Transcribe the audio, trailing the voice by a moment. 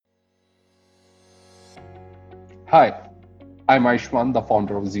Hi, I'm Aishman, the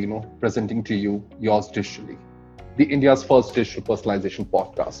founder of Zeno, presenting to you Yours Digitally, the India's first digital personalization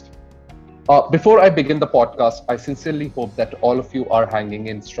podcast. Before I begin the podcast, I sincerely hope that all of you are hanging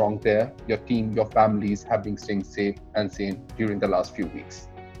in strong there. Your team, your families have been staying safe and sane during the last few weeks.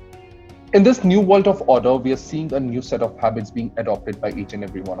 In this new world of order, we are seeing a new set of habits being adopted by each and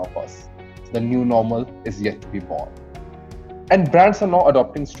every one of us. The new normal is yet to be born. And brands are now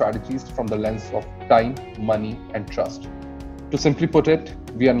adopting strategies from the lens of time, money, and trust. To simply put it,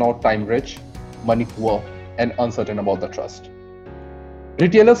 we are now time rich, money poor, and uncertain about the trust.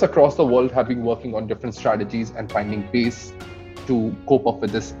 Retailers across the world have been working on different strategies and finding ways to cope up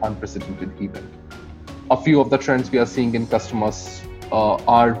with this unprecedented event. A few of the trends we are seeing in customers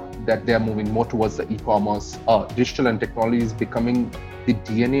are that they are moving more towards the e-commerce. Digital and technology is becoming the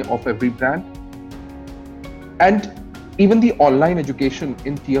DNA of every brand, and even the online education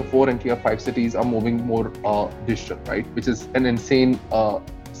in tier 4 and tier 5 cities are moving more digital, right? Which is an insane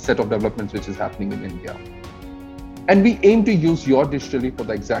set of developments which is happening in India. And we aim to use your digitally for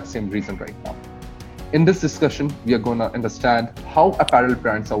the exact same reason right now. In this discussion, we are going to understand how apparel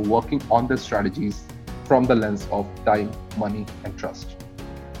brands are working on their strategies from the lens of time, money, and trust.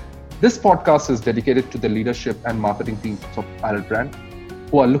 This podcast is dedicated to the leadership and marketing teams of apparel brand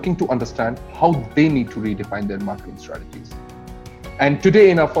who are looking to understand how they need to redefine their marketing strategies. And today,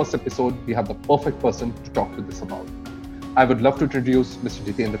 in our first episode, we have the perfect person to talk to this about. I would love to introduce Mr.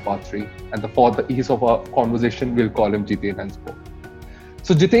 Jitendra Patri, and for the ease of our conversation, we'll call him Jiten henceforth.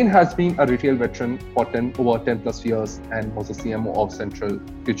 So Jiten has been a retail veteran for over 10 plus years and was the CMO of Central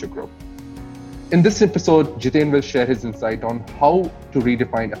Future Group. In this episode, Jiten will share his insight on how to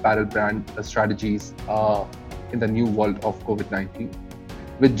redefine apparel brand strategies in the new world of COVID-19.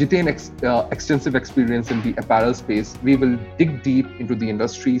 With Jiten's extensive experience in the apparel space, we will dig deep into the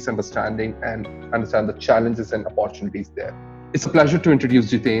industry's understanding and understand the challenges and opportunities there. It's a pleasure to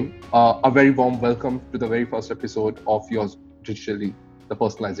introduce Jiten. A very warm welcome to the very first episode of Yours Digitally, the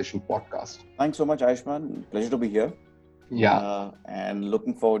Personalization Podcast. Thanks so much, Aishman. Pleasure to be here. Yeah. And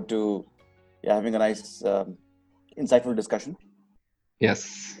looking forward to having a nice, insightful discussion.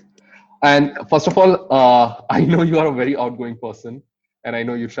 Yes. And first of all, I know you are a very outgoing person, and I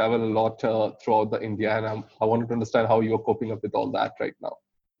know you travel a lot throughout the India, and I wanted to understand how you are coping up with all that right now.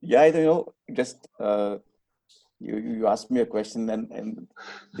 Yeah, just you asked me a question, and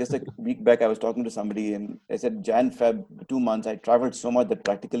just a week back I was talking to somebody, and I said Jan Feb 2 months I traveled so much that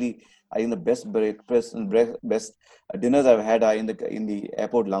practically I think the best breakfast and best dinners I've had are in the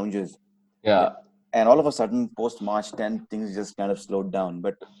airport lounges. Yeah. Yeah. And all of a sudden, post March 10th, things just kind of slowed down.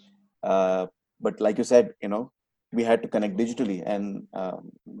 Uh, but like you said, we had to connect digitally, and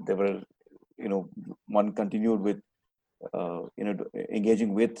there were, one continued with,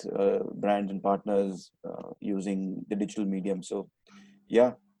 engaging with brands and partners using the digital medium. So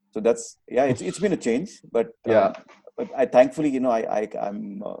yeah, it's been a change, Yeah. but I thankfully,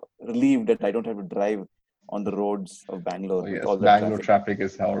 I'm relieved that I don't have to drive on the roads of Bangalore Oh, with yes. all that Bangalore traffic. traffic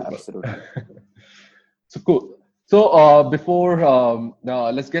is horrible. Absolutely. So cool. So before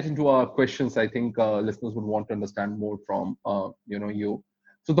let's get into our questions. I think listeners would want to understand more from you.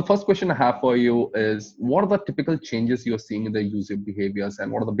 So the first question I have for you is: what are the typical changes you're seeing in the user behaviors,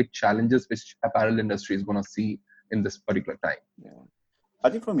 and what are the big challenges which apparel industry is going to see in this particular time? Yeah. I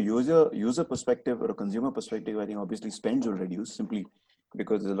think from a user perspective or a consumer perspective, I think obviously spends will reduce simply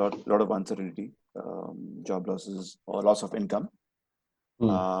because there's a lot of uncertainty, job losses or loss of income.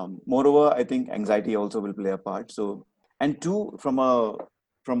 Hmm. Moreover, I think anxiety also will play a part. So, and two, from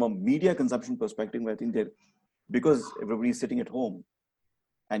a media consumption perspective, I think that because everybody's sitting at home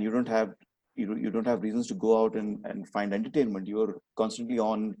and you don't have reasons to go out and find entertainment, you're constantly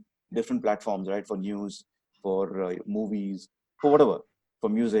on different platforms, right? For news, for movies, for whatever, for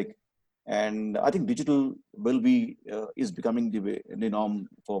music. And I think digital will be is becoming the norm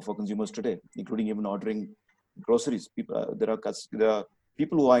for consumers today, including even ordering groceries. People, there are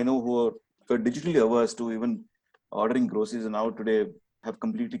people who I know who are digitally averse to even ordering groceries, and now today have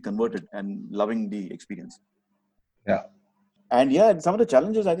completely converted and loving the experience. Yeah. And yeah, some of the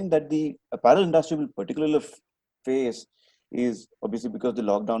challenges I think that the apparel industry will particularly face is obviously because the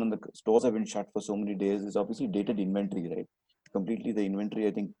lockdown and the stores have been shut for so many days. Is obviously dated inventory, right? Completely, the inventory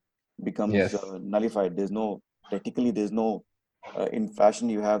I think becomes Yes. nullified. There's no in fashion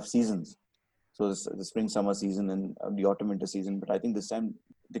you have seasons. So the spring summer season and the autumn winter season. But I think this time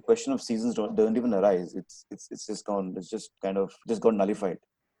the question of seasons don't even arise. It's just gone. It's just kind of just got nullified.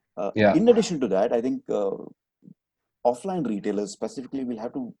 Yeah. In addition to that, I think offline retailers specifically will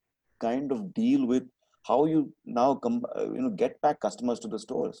have to kind of deal with how you now get back customers to the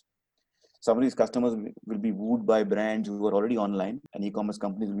stores. some of these customers will be wooed by brands who are already online, and e-commerce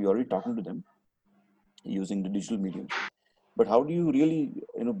companies will be already talking to them using the digital mediums. But how do you really,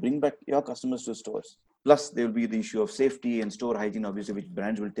 bring back your customers to stores? Plus, there will be the issue of safety and store hygiene, obviously, which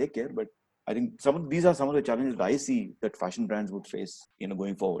brands will take care. But I think these are some of the challenges that I see that fashion brands would face,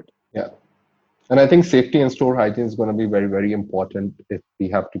 going forward. Yeah. And I think safety and store hygiene is going to be very, very important if we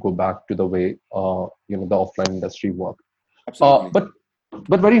have to go back to the way, the offline industry worked. Absolutely.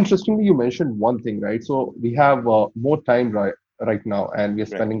 But very interestingly, you mentioned one thing, right? So we have more time right now, and we are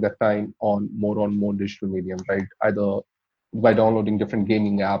Right. spending that time on more digital medium, right? Either by downloading different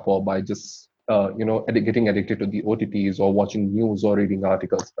gaming app or by just getting addicted to the OTTs or watching news or reading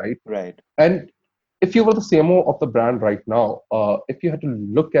articles, right? Right. And if you were the CMO of the brand right now, if you had to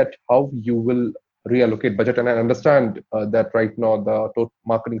look at how you will reallocate budget, and I understand that right now the total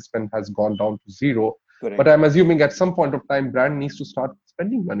marketing spend has gone down to zero, but Correct. I'm assuming at some point of time, brand needs to start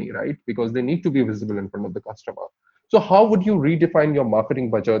spending money, right? Because they need to be visible in front of the customer. So how would you redefine your marketing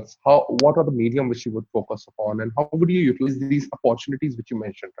budgets? What are the medium which you would focus upon, and how would you utilize these opportunities which you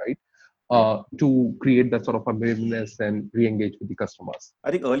mentioned, right? Yeah. To create that sort of awareness and re-engage with the customers.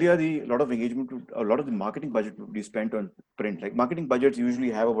 I think earlier a lot of engagement, a lot of the marketing budget would be spent on print. Like marketing budgets usually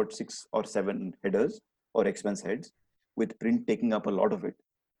have about 6 or 7 headers or expense heads, with print taking up a lot of it.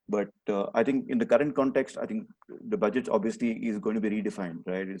 But I think in the current context, I think the budget obviously is going to be redefined,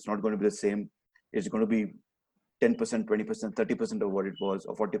 right? It's not going to be the same. It's going to be 10%, 20%, 30% of what it was,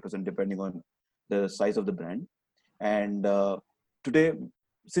 or 40%, depending on the size of the brand. And today,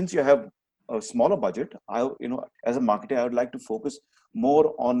 since you have a smaller budget, as a marketer, I would like to focus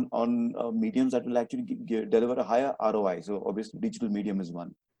more on mediums that will actually deliver a higher ROI. So obviously, digital medium is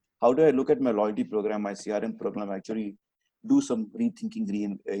one. How do I look at my loyalty program, my CRM program, actually do some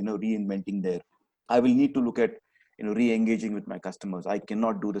rethinking, reinventing there? I will need to look at re-engaging with my customers. I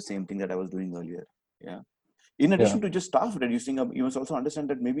cannot do the same thing that I was doing earlier. Yeah. In Yeah. addition to just staff reducing, you must also understand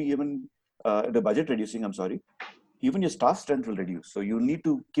that maybe even the budget reducing, I'm sorry, even your staff strength will reduce. So you need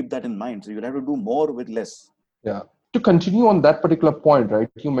to keep that in mind. So you'll have to do more with less. Yeah. To continue on that particular point, right,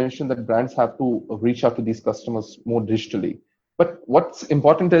 you mentioned that brands have to reach out to these customers more digitally. But what's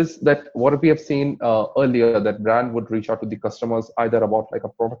important is that what we have seen earlier, that brand would reach out to the customers either about like a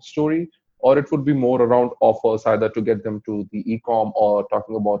product story, or it would be more around offers, either to get them to the e-com or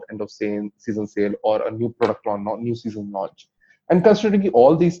talking about end of season sale or a new product launch, not new season launch. And considering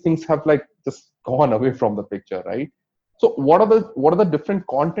all these things have like just gone away from the picture, right? So what are the different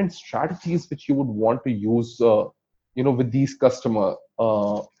content strategies which you would want to use, with these customer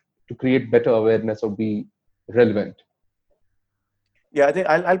to create better awareness or be relevant? Yeah, I think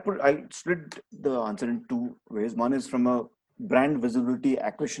I'll split the answer in two ways. One is from a brand visibility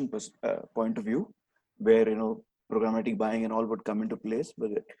acquisition point of view, where programmatic buying and all would come into place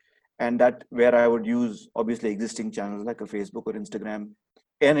with it, and that where I would use obviously existing channels like a Facebook or Instagram,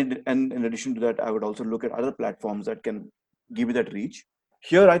 and in addition to that, I would also look at other platforms that can give you that reach.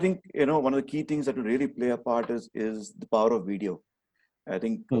 Here, I think one of the key things that will really play a part is the power of video. I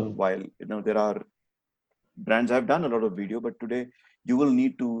think while there are brands have done a lot of video, but today you will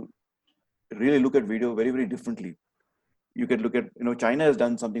need to really look at video very, very differently. You can look at, China has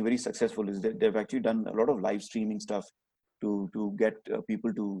done something very successful, is that they've actually done a lot of live streaming stuff to get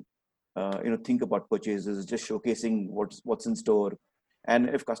people to think about purchases, just showcasing what's in store. And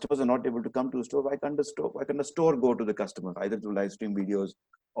if customers are not able to come to the store, why can't the store go to the customer, either through live stream videos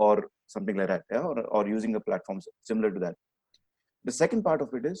or something like that, yeah? Or using a platform similar to that. The second part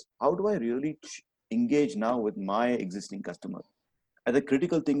of it is, how do I really engage now with my existing customers? And the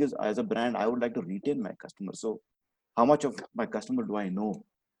critical thing is, as a brand, I would like to retain my customers. So how much of my customer do I know?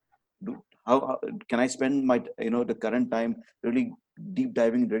 How can I spend my the current time really deep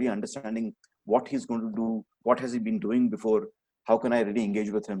diving, really understanding what he's going to do, what has he been doing before, how can I really engage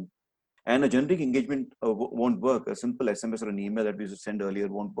with him? And a generic engagement won't work. A simple SMS or an email that we used to send earlier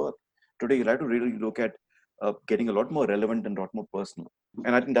won't work. Today you'll have to really look at getting a lot more relevant and a lot more personal.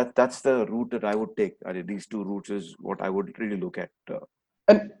 And I think that's the route that I would take. These two routes is what I would really look at.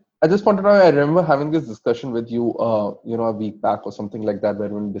 And I just wanted to know, I remember having this discussion with you, a week back or something like that, where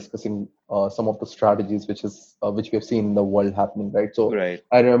we were discussing some of the strategies which we have seen in the world happening, right? So Right.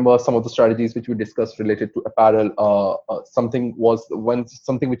 I remember some of the strategies which we discussed related to apparel. Something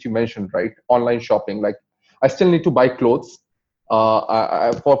which you mentioned, right? Online shopping. Like, I still need to buy clothes.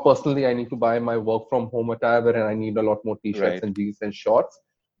 For personally, I need to buy my work from home attire, and I need a lot more t-shirts Right. and jeans and shorts.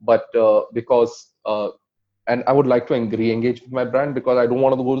 But because and I would like to re-engage with my brand, because I don't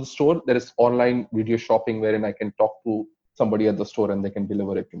want to go to the store. There is online video shopping wherein I can talk to somebody at the store and they can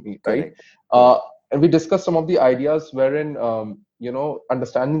deliver it to me, right? Correct. Correct. and we discussed some of the ideas wherein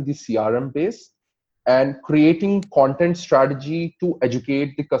understanding the CRM base and creating content strategy to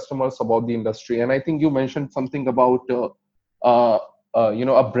educate the customers about the industry. And I think you mentioned something about a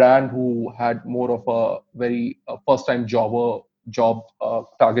brand who had more of a very first time job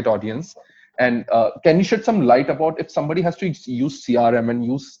target audience. And can you shed some light about if somebody has to use CRM and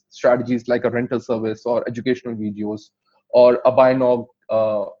use strategies like a rental service or educational videos or a buy now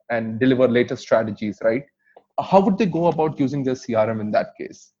and deliver latest strategies, right? How would they go about using their CRM in that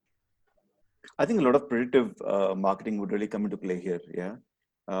case? I think a lot of predictive marketing would really come into play here. Yeah,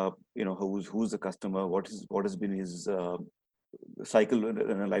 who's the customer, what has been his cycle,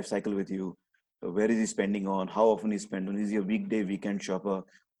 life cycle with you, where is he spending on, how often he spends on, is he a weekday, weekend shopper?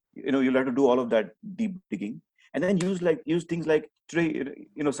 You'll have to do all of that deep digging, and then use things like today.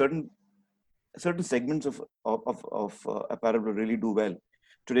 Certain segments of apparel will really do well.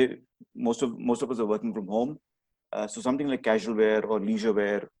 Today, most of us are working from home, so something like casual wear or leisure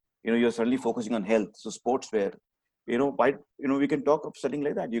wear, you're suddenly focusing on health, so sportswear. We can talk of something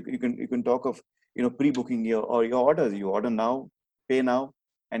like that. You can talk of pre-booking your orders. You order now, pay now,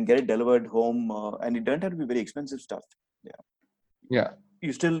 and get it delivered home, and it doesn't have to be very expensive stuff. Yeah.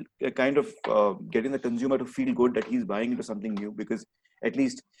 You still kind of getting the consumer to feel good that he's buying into something new, because at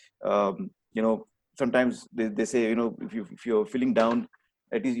least sometimes they say, if you're feeling down,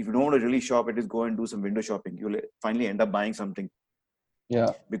 at least if you don't want to really shop, at least go and do some window shopping. You'll finally end up buying something.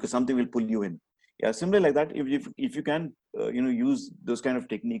 Yeah. Because something will pull you in. Yeah, similar like that. If you can use those kind of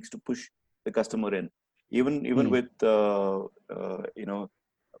techniques to push the customer in, even with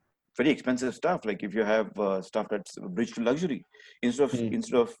very expensive stuff, like if you have stuff that's bridge to luxury, instead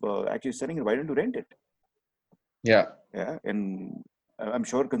of actually selling it, why don't you rent it? Yeah. And I'm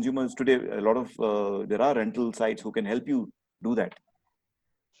sure consumers today, a lot of there are rental sites who can help you do that.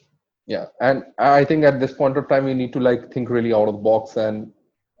 Yeah, and I think at this point of time we need to think really out of the box and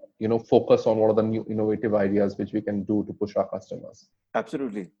focus on what are the new innovative ideas which we can do to push our customers.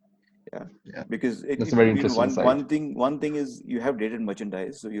 Absolutely. Yeah. Because that's a very interesting one thing is you have dated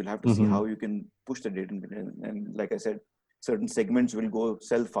merchandise, so you'll have to see how you can push the dated, and like I said, certain segments will go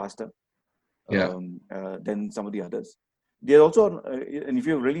sell faster than some of the others. There's also, and if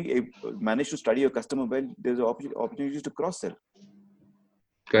you really manage to study your customer well, there's opportunities to cross sell.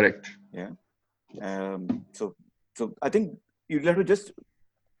 Correct. Yeah. So I think you'll have to just,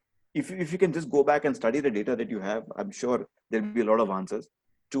 if you can just go back and study the data that you have, I'm sure there'll be a lot of answers.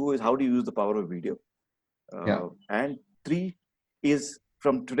 2 is how do you use the power of video? And 3 is,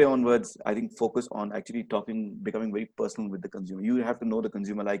 from today onwards, I think focus on actually becoming very personal with the consumer. You have to know the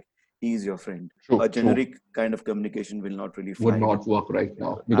consumer like he is your friend. A generic kind of communication will not really fly. Would not work right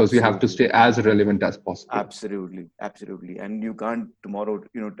now, because you have to stay as relevant as possible. Absolutely. And you can't tomorrow,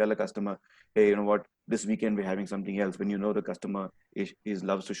 tell a customer, hey, you know what, this weekend we're having something else, when the customer is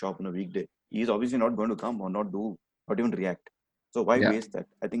loves to shop on a weekday. He's obviously not going to come or not even react. So why waste that?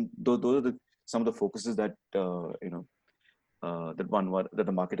 I think those are some of the focuses that that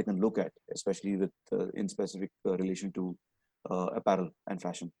the marketer can look at, especially with in specific relation to apparel and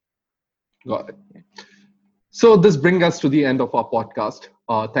fashion. Got it. Yeah. So this brings us to the end of our podcast.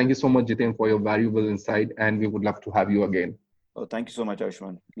 Thank you so much, Jiten, for your valuable insight, and we would love to have you again. Oh, thank you so much,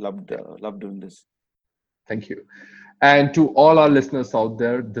 Ayushman. Loved doing this. Thank you. And to all our listeners out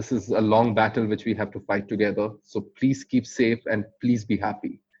there, this is a long battle which we have to fight together. So please keep safe and please be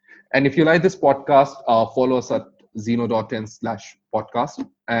happy. And if you like this podcast, follow us at zeno.in/podcast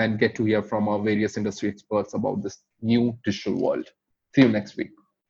and get to hear from our various industry experts about this new digital world. See you next week.